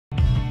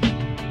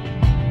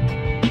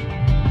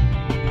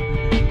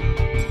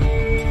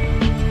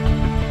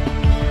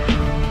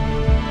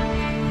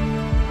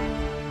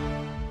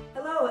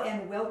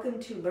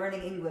to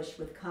Learning English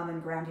with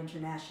Common Ground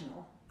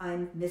International.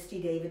 I'm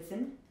Misty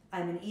Davidson.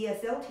 I'm an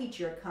ESL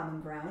teacher at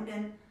Common Ground,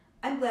 and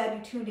I'm glad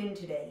you tuned in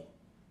today.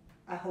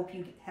 I hope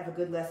you have a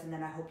good lesson,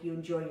 and I hope you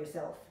enjoy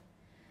yourself.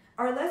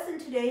 Our lesson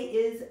today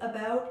is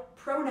about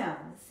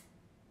pronouns.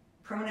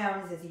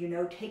 Pronouns, as you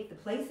know, take the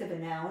place of a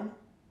noun.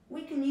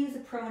 We can use a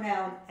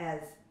pronoun as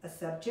a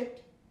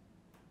subject,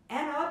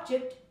 an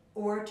object,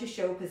 or to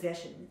show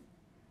possession.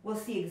 We'll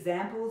see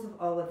examples of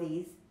all of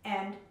these,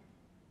 and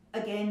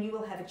again, you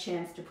will have a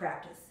chance to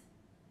practice.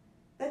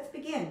 Let's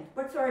begin.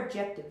 What's our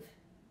objective?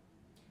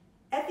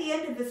 At the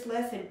end of this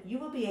lesson, you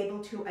will be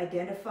able to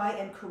identify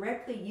and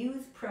correctly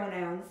use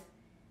pronouns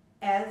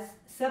as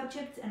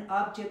subjects and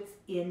objects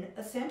in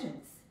a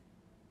sentence.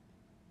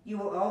 You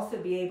will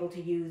also be able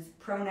to use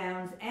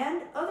pronouns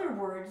and other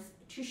words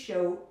to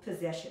show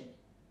possession.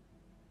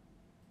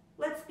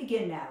 Let's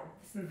begin now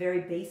with some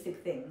very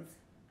basic things.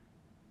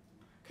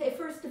 Okay,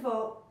 first of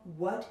all,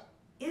 what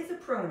is a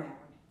pronoun?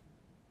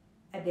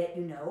 I bet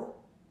you know.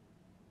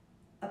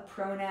 A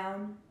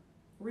pronoun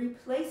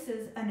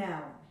replaces a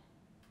noun.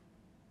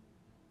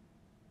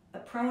 A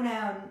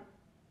pronoun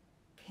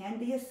can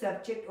be a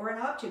subject or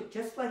an object,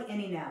 just like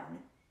any noun.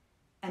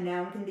 A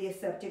noun can be a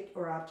subject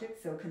or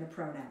object, so can a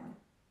pronoun.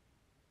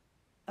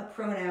 A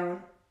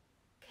pronoun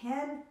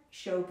can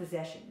show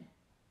possession.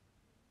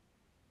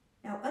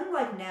 Now,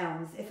 unlike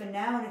nouns, if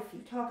you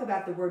talk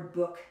about the word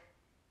book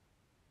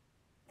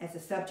as a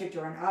subject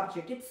or an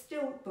object, it's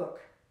still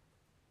book.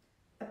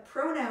 A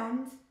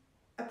pronoun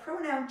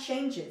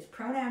changes.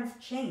 Pronouns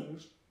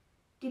change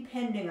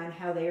depending on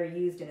how they are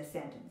used in a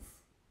sentence.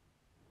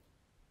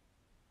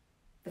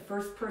 The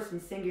first person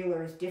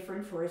singular is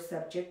different for a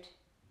subject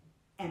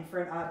and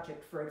for an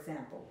object, for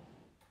example.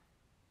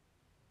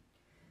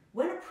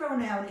 When a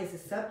pronoun is a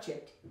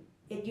subject,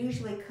 it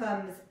usually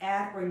comes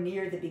at or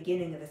near the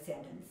beginning of a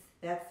sentence.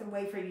 That's the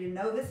way for you to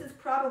know this is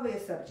probably a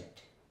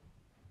subject.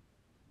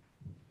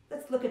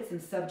 Let's look at some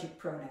subject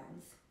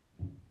pronouns.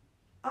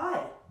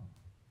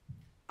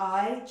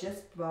 I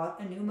just bought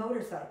a new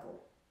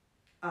motorcycle.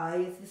 I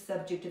is the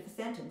subject of the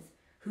sentence.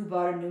 Who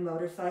bought a new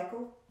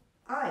motorcycle?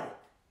 I.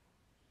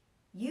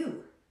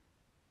 You.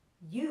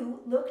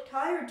 You look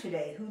tired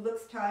today. Who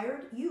looks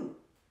tired? You.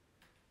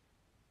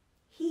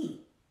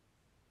 He.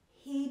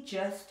 He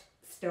just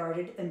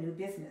started a new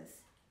business.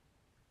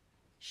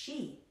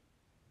 She.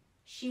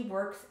 She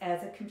works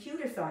as a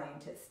computer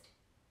scientist.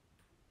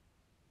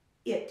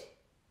 It.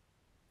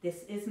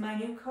 This is my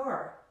new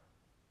car.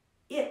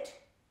 It,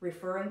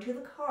 referring to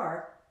the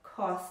car,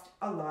 cost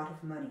a lot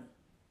of money.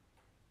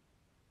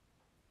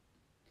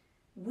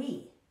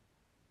 We,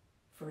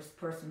 first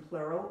person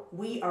plural,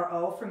 we are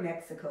all from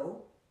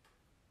Mexico.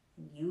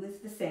 You is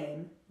the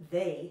same.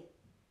 They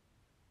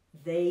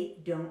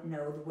don't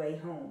know the way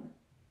home.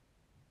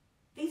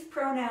 These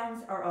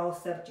pronouns are all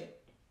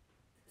subjects.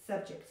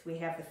 We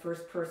have the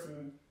first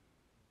person,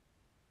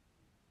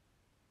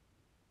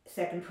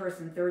 second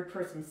person, third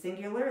person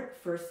singular,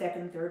 first,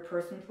 second, third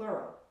person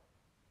plural.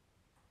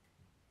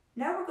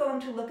 Now we're going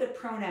to look at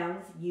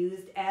pronouns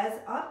used as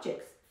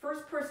objects.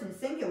 First person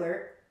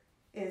singular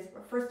is,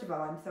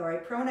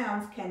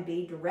 pronouns can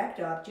be direct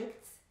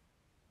objects,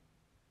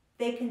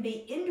 they can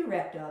be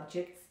indirect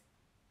objects,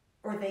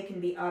 or they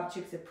can be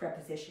objects of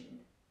preposition.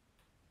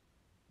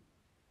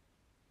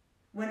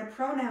 When a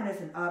pronoun is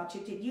an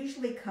object, it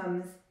usually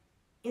comes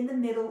in the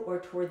middle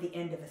or toward the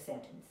end of a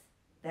sentence.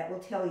 That will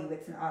tell you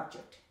it's an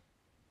object.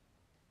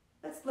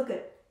 Let's look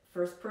at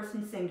first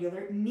person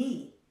singular,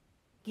 me.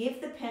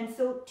 Give the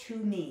pencil to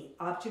me,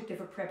 object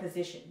of a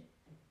preposition.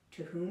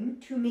 To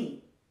whom? To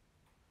me.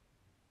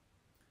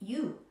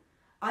 You.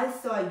 I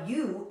saw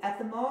you at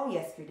the mall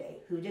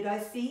yesterday. Who did I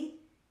see?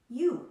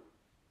 You.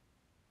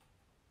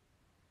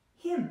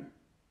 Him.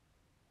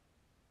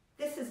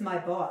 This is my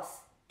boss.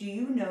 Do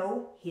you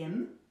know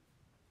him?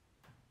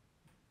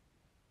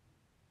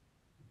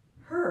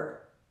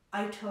 Her.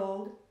 I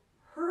told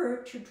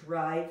her to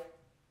drive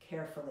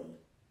carefully.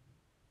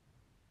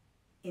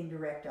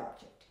 Indirect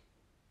object.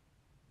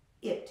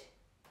 It.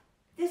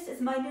 This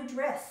is my new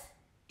dress.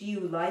 Do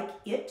you like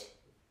it?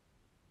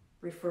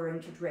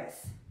 Referring to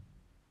dress.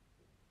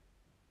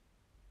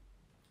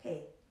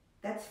 Okay,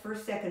 that's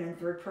first, second, and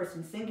third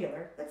person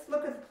singular. Let's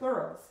look at the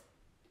plurals.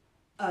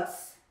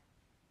 Us.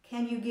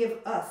 Can you give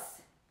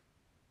us,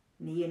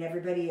 me and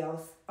everybody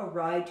else, a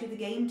ride to the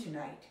game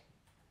tonight?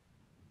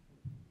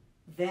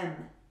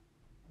 Them.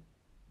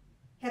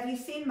 Have you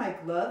seen my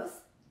gloves?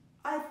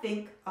 I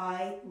think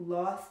I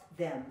lost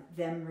them.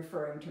 Them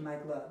referring to my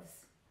gloves.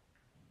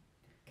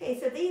 Okay,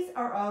 so these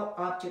are all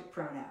object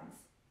pronouns.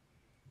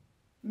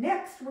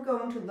 Next, we're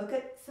going to look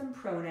at some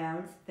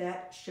pronouns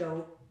that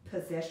show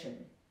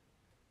possession.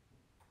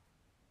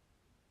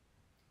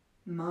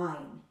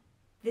 Mine.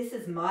 This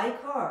is my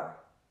car.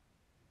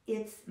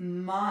 It's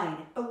mine.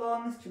 It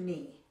belongs to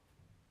me.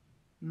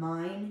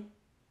 Mine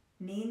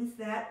means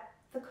that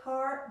the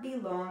car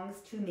belongs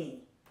to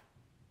me.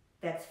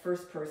 That's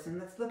first person.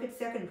 Let's look at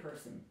second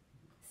person,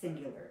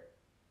 singular.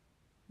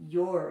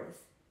 Yours.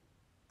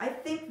 I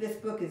think this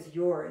book is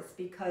yours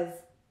because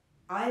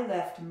I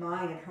left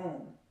mine at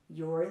home.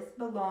 Yours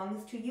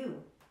belongs to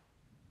you.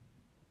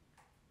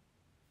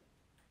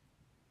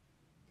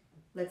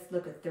 Let's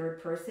look at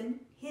third person.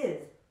 His.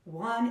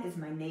 Juan is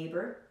my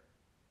neighbor.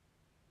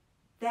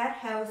 That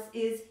house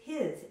is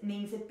his. It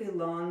means it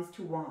belongs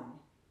to Juan.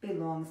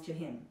 Belongs to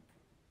him.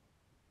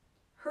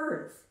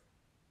 Hers.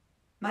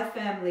 My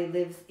family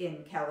lives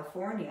in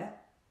California.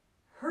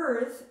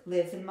 Hers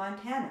lives in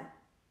Montana.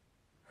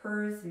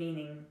 Hers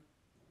meaning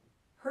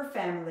her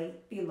family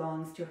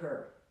belongs to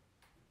her.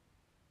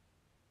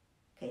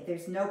 Okay,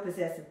 there's no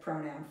possessive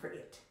pronoun for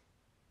it.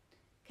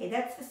 Okay,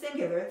 that's the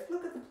singular. Let's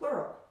look at the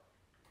plural.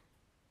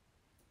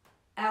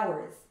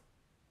 Ours.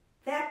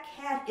 That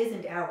cat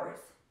isn't ours.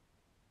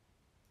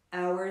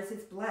 Ours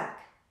is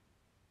black,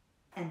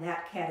 and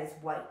that cat is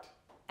white.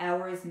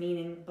 Ours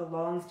meaning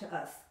belongs to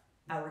us,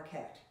 our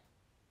cat.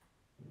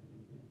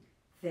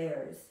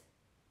 Theirs.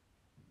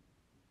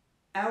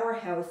 Our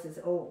house is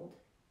old.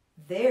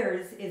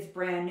 Theirs is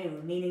brand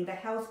new, meaning the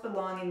house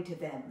belonging to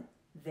them,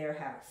 their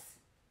house.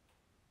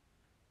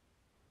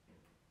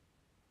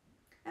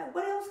 Now,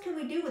 what else can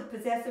we do with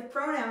possessive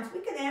pronouns?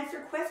 We can answer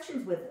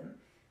questions with them.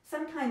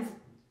 Sometimes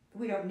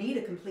we don't need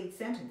a complete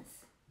sentence.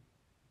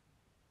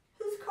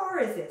 Whose car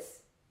is this?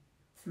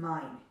 It's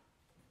mine.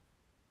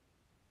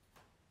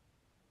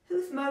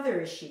 Whose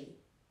mother is she?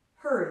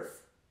 Hers.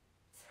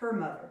 It's her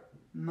mother.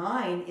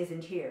 Mine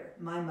isn't here.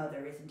 My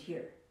mother isn't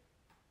here.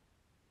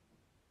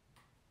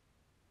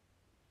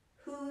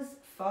 Whose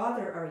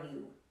father are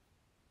you?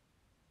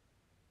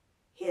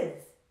 His.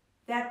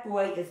 That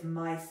boy is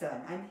my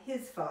son. I'm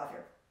his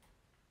father.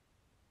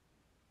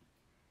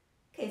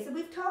 Okay, so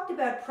we've talked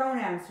about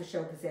pronouns to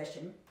show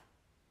possession.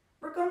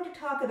 We're going to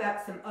talk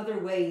about some other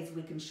ways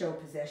we can show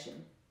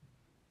possession.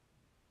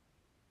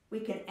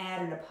 We can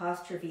add an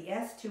apostrophe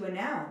S to a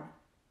noun.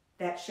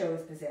 That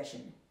shows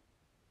possession.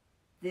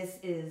 This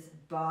is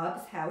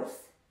Bob's house.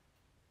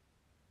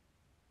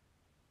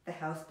 The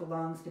house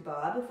belongs to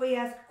Bob. If we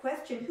ask a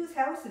question, whose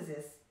house is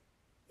this?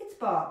 It's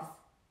Bob's.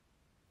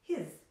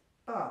 His.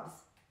 Bob's.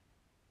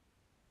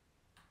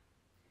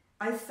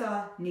 I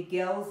saw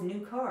Miguel's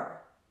new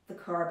car. The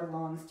car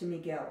belongs to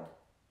Miguel.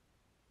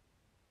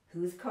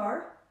 Whose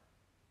car?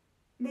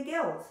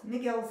 Miguel's.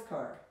 Miguel's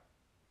car.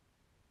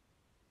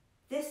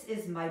 This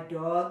is my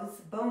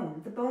dog's bone.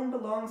 The bone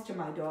belongs to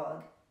my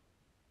dog.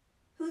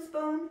 Whose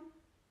bone?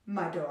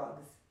 My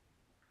dog's.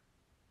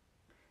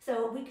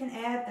 So we can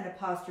add an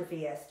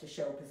apostrophe S to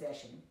show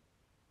possession.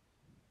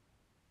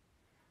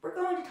 We're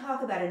going to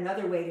talk about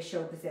another way to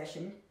show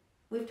possession.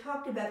 We've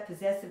talked about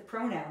possessive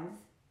pronouns.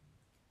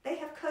 They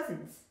have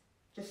cousins,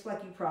 just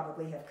like you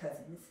probably have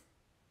cousins.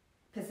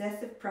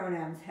 Possessive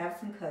pronouns have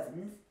some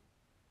cousins.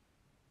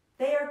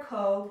 They are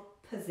called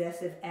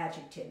possessive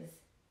adjectives.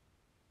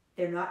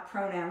 They're not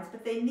pronouns,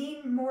 but they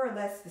mean more or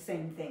less the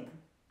same thing.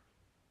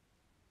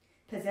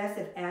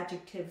 Possessive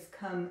adjectives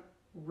come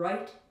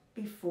right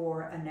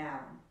before a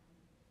noun.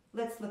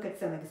 Let's look at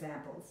some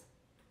examples.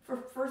 For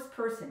first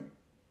person,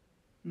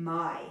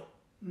 my.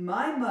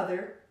 My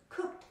mother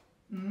cooked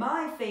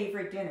my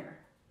favorite dinner.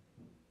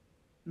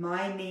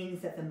 My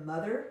means that the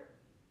mother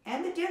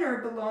and the dinner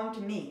belong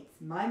to me.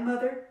 It's my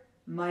mother,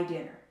 my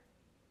dinner.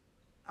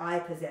 I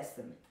possess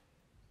them.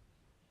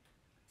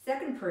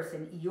 Second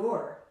person,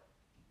 your.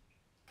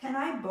 Can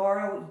I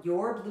borrow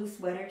your blue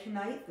sweater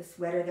tonight, the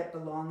sweater that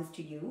belongs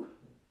to you?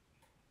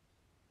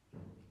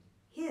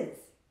 His.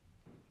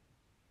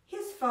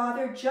 His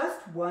father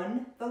just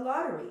won the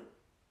lottery,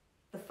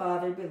 the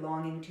father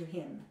belonging to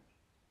him.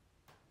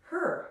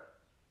 Her.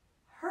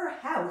 Her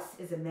house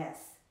is a mess,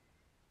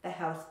 the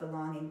house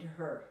belonging to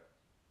her.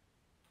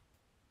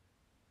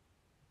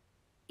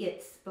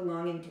 It's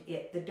belonging to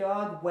it. The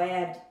dog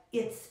wagged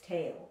its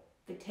tail,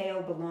 the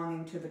tail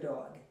belonging to the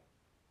dog.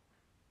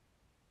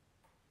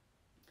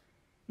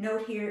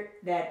 Note here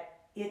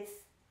that it's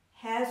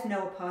has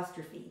no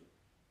apostrophe.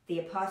 The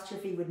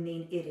apostrophe would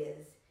mean it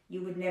is.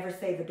 You would never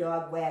say the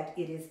dog wagged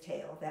its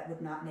tail. That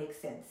would not make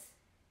sense.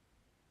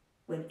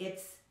 When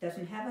it's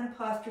doesn't have an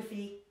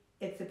apostrophe,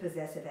 it's a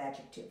possessive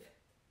adjective.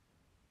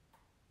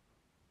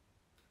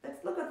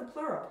 Let's look at the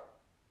plural.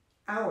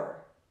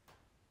 Our.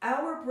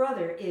 Our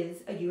brother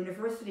is a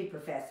university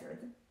professor,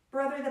 the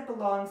brother that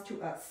belongs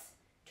to us,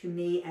 to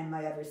me and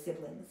my other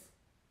siblings.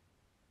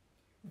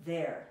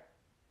 Their.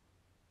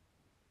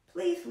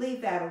 Please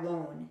leave that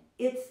alone.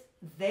 It's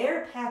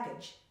their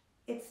package.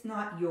 It's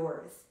not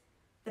yours.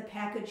 The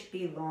package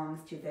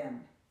belongs to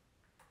them.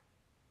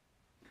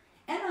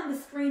 And on the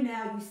screen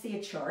now you see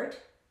a chart.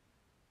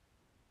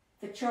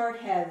 The chart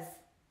has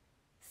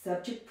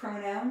subject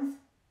pronouns,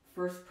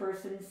 first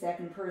person,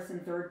 second person,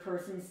 third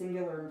person,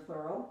 singular and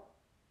plural.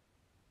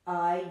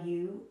 I,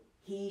 you,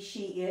 he,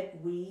 she, it,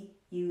 we,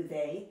 you,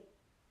 they.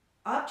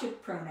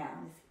 Object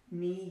pronouns,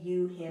 me,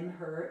 you, him,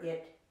 her,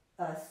 it,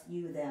 us,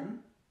 you, them.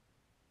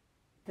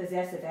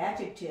 Possessive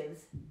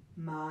adjectives,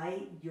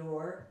 my,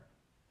 your,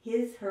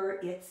 his, her,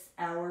 its,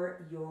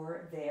 our,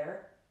 your,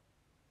 their.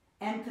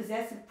 And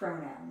possessive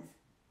pronouns,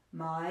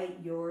 my,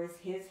 yours,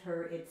 his,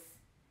 her, its,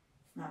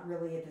 It's not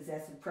really a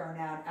possessive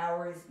pronoun.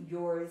 Ours,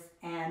 yours,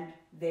 and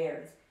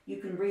theirs. You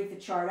can read the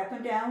chart up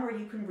and down, or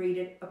you can read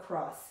it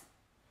across.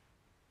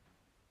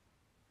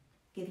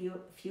 Give you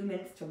a few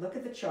minutes to look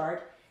at the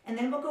chart, and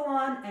then we'll go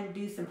on and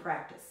do some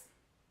practice.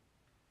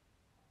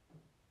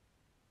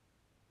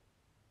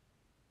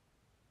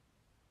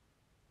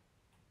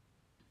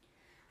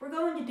 We're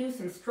going to do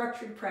some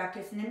structured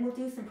practice, and then we'll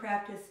do some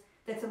practice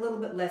that's a little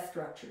bit less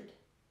structured.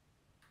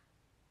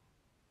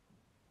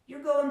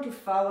 You're going to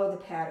follow the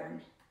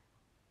pattern.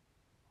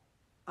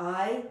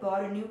 I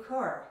bought a new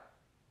car.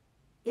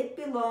 It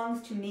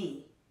belongs to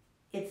me.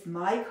 It's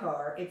my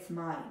car, it's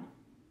mine.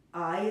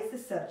 I is the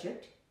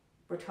subject.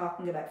 We're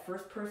talking about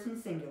first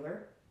person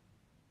singular.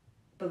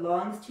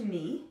 Belongs to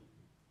me,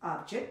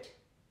 object.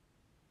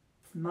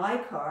 It's my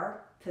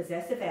car,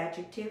 possessive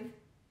adjective.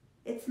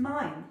 It's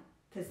mine,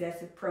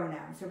 possessive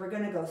pronoun. So we're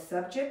going to go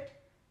subject,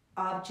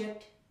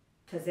 object,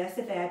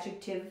 possessive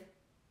adjective,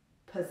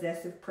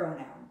 possessive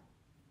pronoun.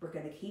 We're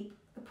going to keep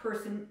the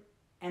person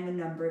and the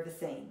number the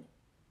same.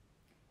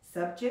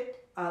 Subject,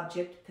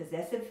 object,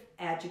 possessive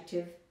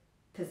adjective,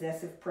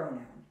 possessive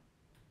pronoun.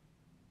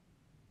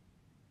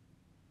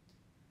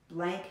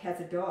 Blank has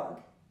a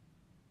dog.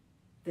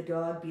 The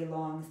dog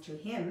belongs to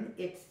him.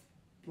 It's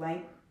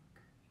blank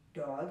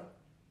dog.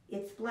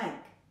 It's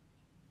blank.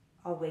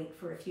 I'll wait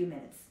for a few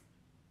minutes.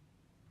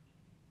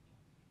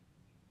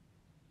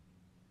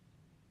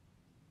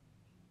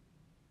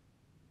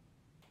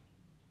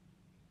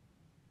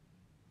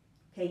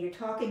 Okay, you're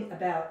talking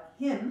about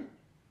him,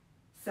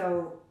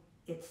 so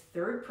it's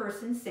third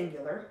person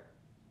singular.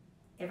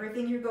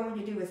 Everything you're going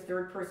to do is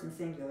third person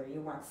singular.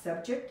 You want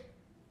subject.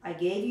 I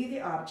gave you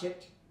the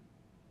object.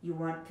 You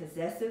want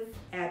possessive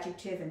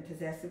adjective and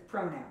possessive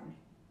pronoun.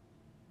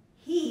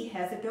 He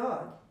has a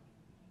dog.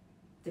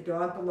 The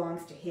dog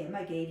belongs to him.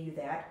 I gave you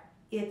that.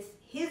 It's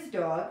his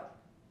dog.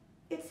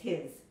 It's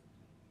his.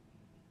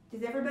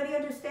 Does everybody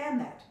understand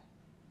that?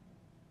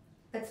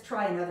 Let's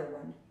try another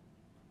one.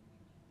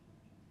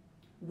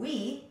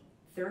 We,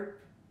 third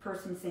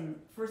person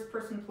first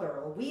person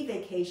plural, we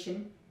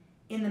vacation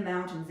in the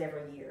mountains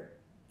every year.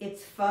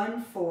 It's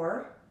fun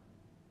for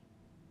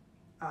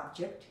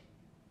object.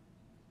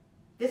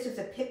 This is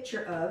a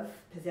picture of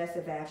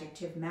possessive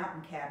adjective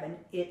mountain cabin.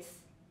 It's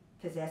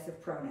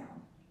possessive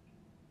pronoun.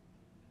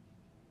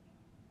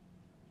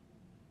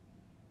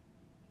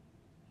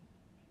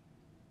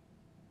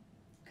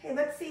 Okay,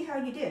 let's see how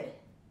you did.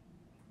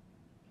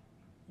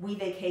 We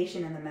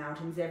vacation in the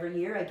mountains every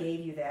year. I gave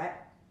you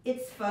that.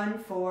 It's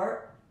fun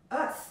for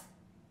us.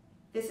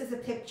 This is a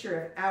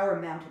picture of our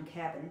mountain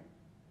cabin.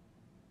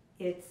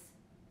 It's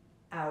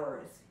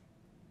ours.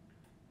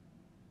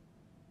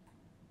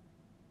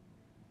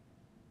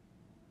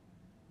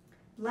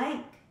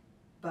 Blank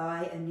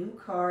buy a new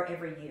car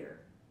every year.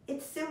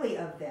 It's silly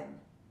of them.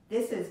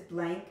 This is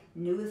blank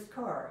newest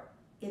car.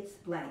 It's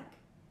blank.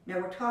 Now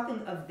we're talking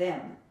of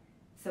them,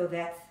 so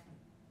that's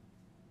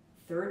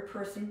third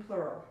person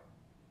plural.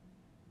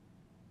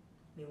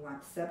 We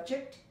want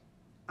subject,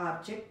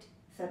 object,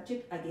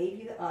 subject, I gave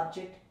you the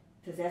object,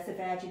 possessive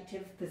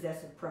adjective,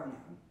 possessive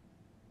pronoun.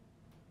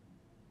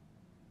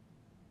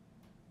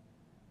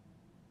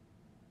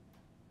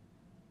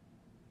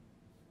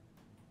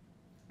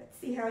 Let's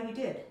see how you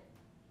did.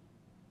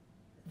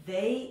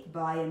 They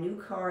buy a new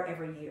car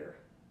every year.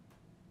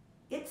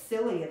 It's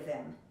silly of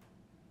them.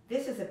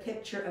 This is a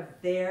picture of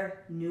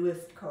their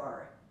newest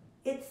car.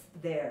 It's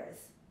theirs.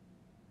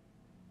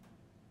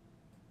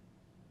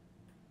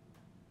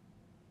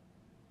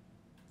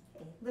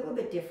 Okay, a little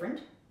bit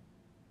different.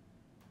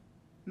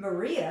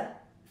 Maria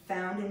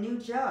found a new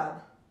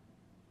job.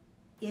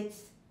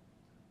 It's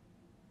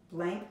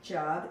blank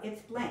job.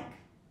 It's blank.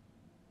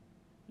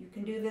 You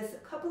can do this a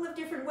couple of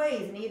different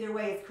ways, and either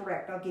way is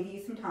correct. I'll give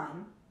you some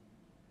time.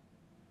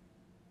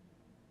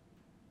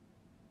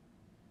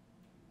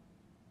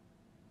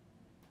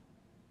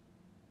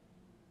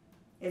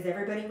 Is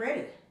everybody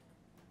ready?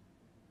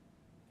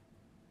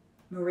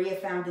 Maria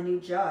found a new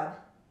job.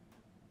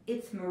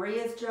 It's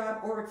Maria's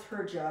job or it's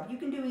her job. You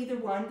can do either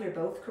one. They're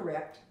both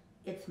correct.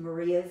 It's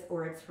Maria's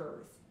or it's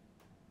hers.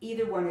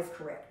 Either one is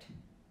correct.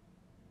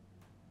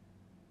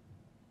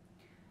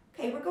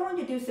 Okay, we're going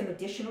to do some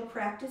additional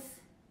practice.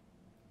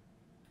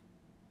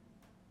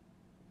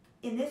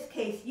 In this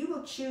case, you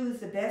will choose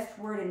the best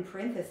word in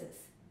parentheses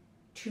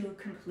to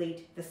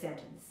complete the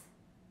sentence.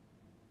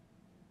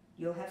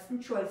 You'll have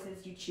some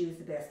choices. You choose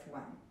the best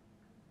one.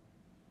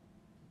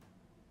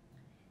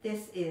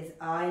 This is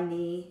I,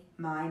 me,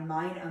 mine,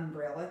 mine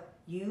umbrella.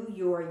 You,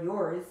 your,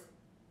 yours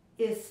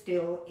is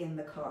still in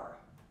the car.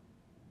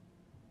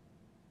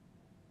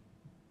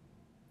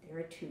 There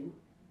are two.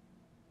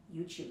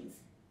 You choose.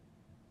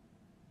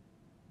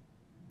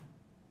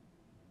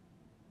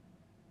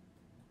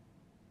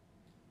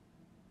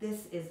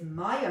 This is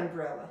my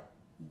umbrella.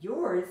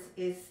 Yours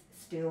is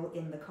still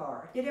in the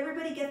car. Did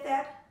everybody get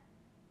that?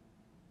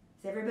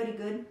 Is everybody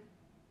good?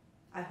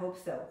 I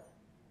hope so.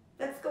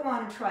 Let's go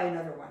on and try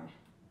another one.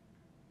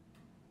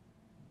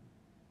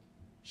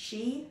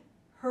 She,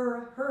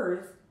 her,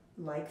 hers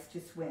likes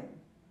to swim.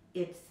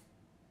 It's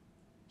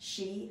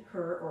she,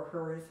 her, or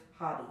hers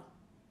hobby.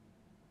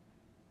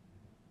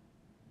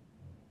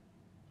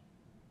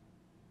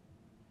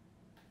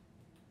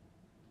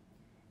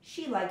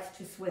 She likes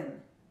to swim.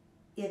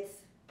 It's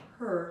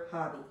her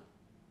hobby.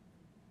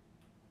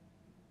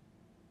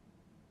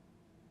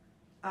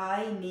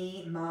 I,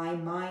 me, my,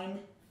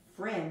 mine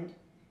friend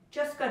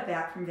just got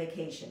back from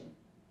vacation.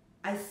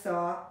 I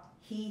saw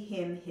he,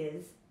 him,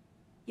 his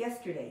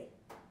yesterday.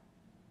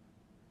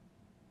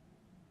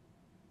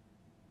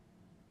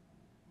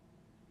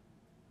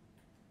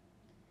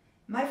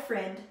 My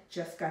friend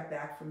just got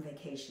back from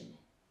vacation.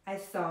 I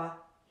saw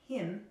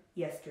him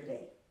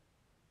yesterday.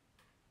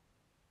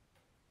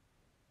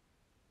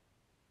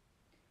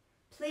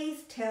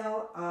 Please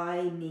tell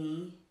I,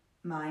 me,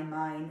 my,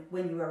 mine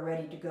when you are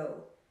ready to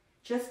go.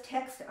 Just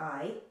text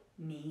I,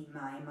 me,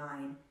 my,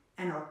 mine,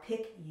 and I'll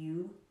pick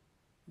you,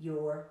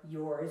 your,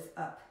 yours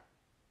up.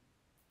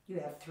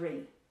 You have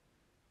 3.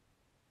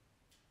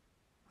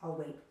 I'll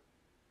wait.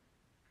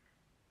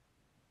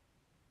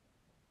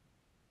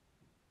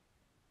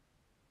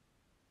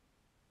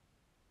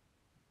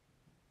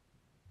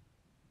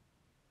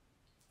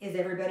 Is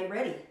everybody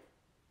ready?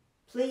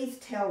 Please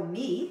tell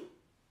me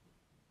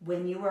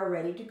when you are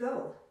ready to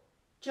go.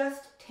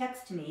 Just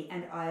text me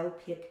and I'll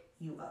pick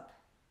you up.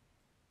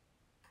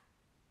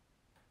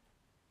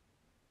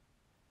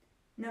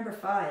 Number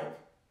 5,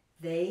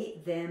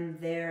 they, them,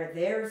 their,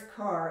 theirs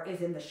car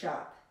is in the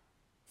shop.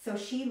 So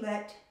she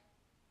let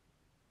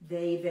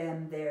they,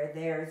 them, their,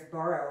 theirs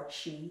borrow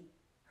she,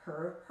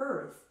 her,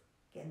 hers.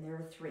 Again, there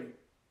are 3.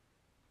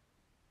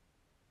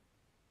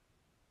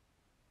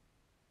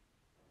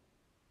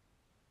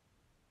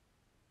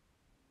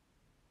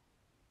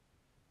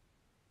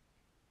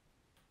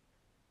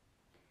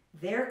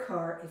 Their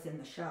car is in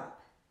the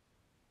shop.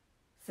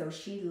 So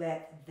she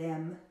let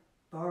them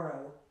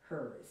borrow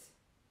hers.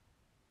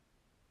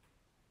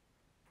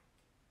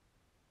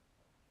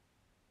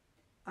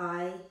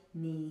 I,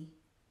 me,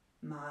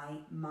 my,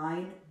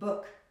 mine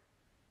book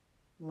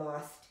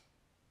lost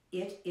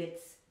it,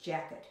 its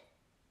jacket.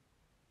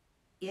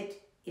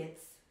 It,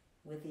 its,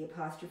 with the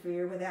apostrophe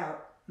or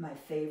without, my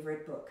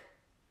favorite book.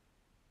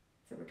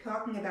 So we're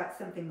talking about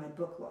something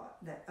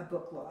that a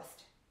book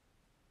lost.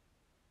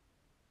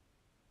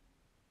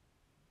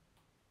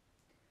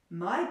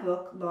 My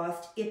book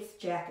lost its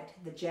jacket,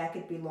 the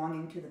jacket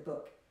belonging to the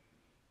book.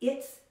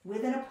 It's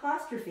with an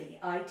apostrophe,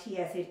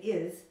 I-T-S, it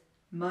is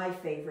my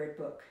favorite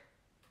book.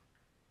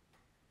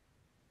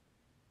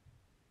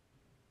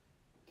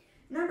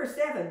 Number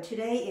 7,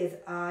 today is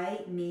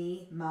I,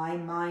 me, my,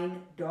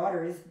 mine,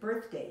 daughter's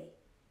birthday.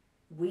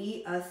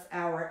 We, us,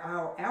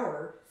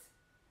 ours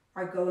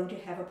are going to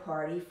have a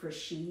party for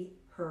she,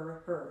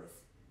 her, hers.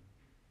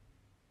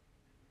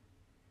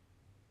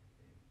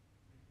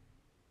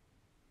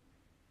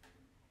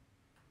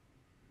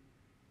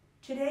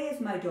 Today is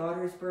my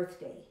daughter's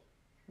birthday.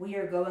 We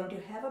are going to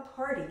have a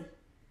party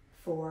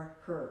for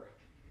her.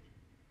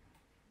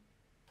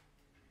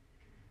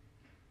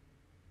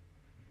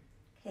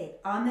 Okay,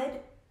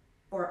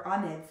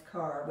 Ahmed's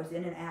car was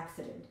in an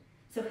accident.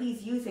 So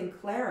he's using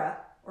Clara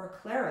or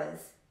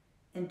Clara's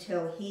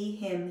until he,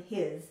 him,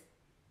 his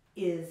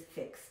is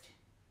fixed.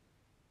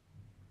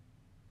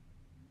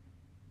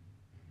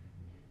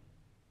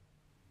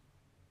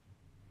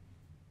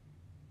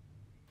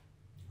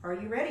 Are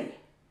you ready?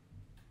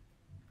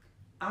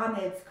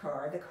 Ahmed's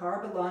car, the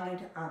car belonging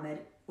to Ahmed,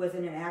 was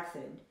in an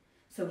accident.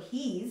 So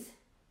he's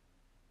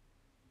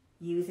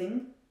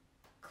using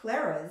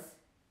Clara's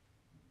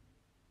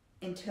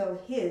until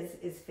his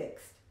is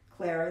fixed.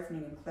 Clara's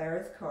meaning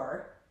Clara's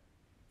car,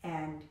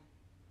 and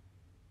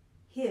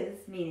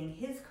his meaning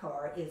his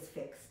car is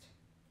fixed.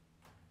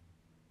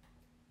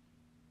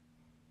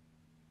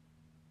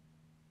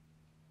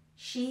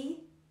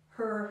 She,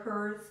 her,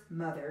 hers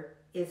mother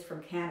is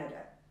from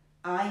Canada.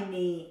 I,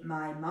 me,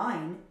 my,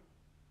 mine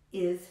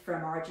is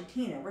from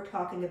Argentina. We're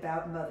talking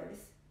about mothers,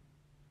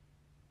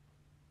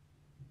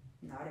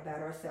 not about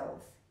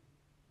ourselves.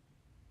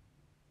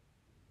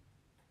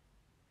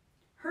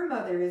 Her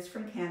mother is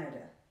from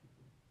Canada.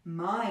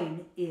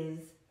 Mine is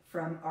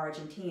from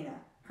Argentina.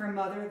 Her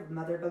mother, the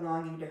mother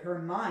belonging to her,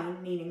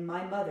 mine, meaning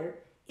my mother,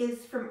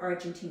 is from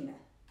Argentina.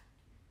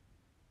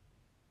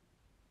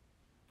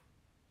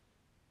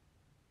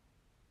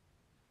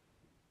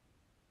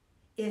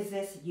 Is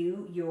this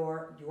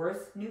yours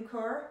new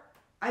car?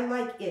 I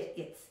like it,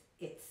 it's.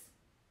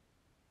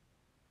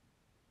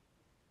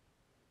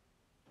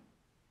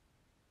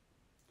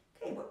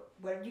 Okay,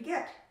 what did you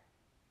get?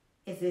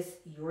 Is this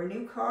your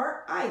new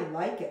car? I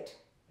like it.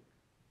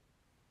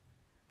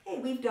 Okay,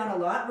 we've done a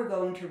lot. We're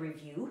going to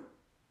review.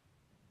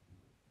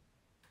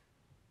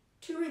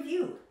 To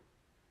review,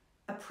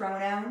 a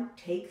pronoun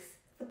takes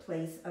the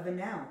place of a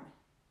noun.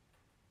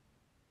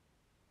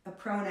 A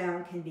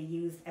pronoun can be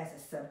used as a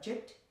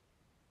subject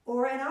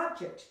or an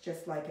object,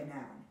 just like a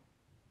noun.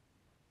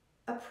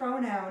 A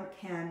pronoun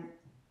can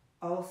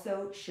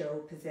also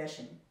show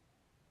possession.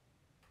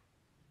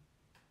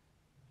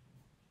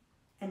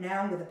 A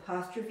noun with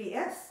apostrophe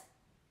S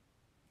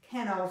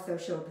can also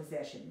show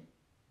possession.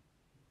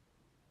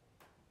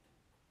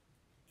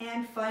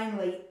 And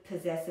finally,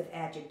 possessive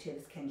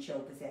adjectives can show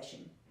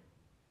possession.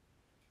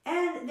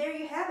 And there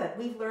you have it.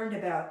 We've learned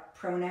about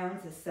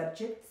pronouns as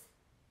subjects,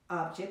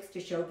 objects to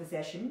show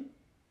possession,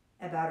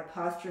 about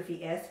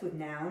apostrophe S with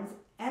nouns,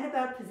 and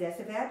about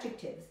possessive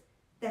adjectives.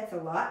 That's a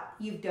lot.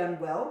 You've done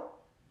well.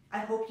 I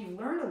hope you've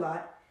learned a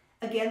lot.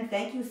 Again,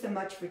 thank you so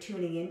much for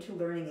tuning in to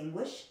Learning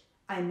English.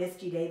 I'm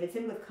Misty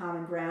Davidson with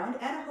Common Ground,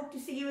 and I hope to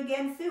see you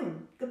again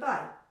soon.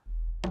 Goodbye.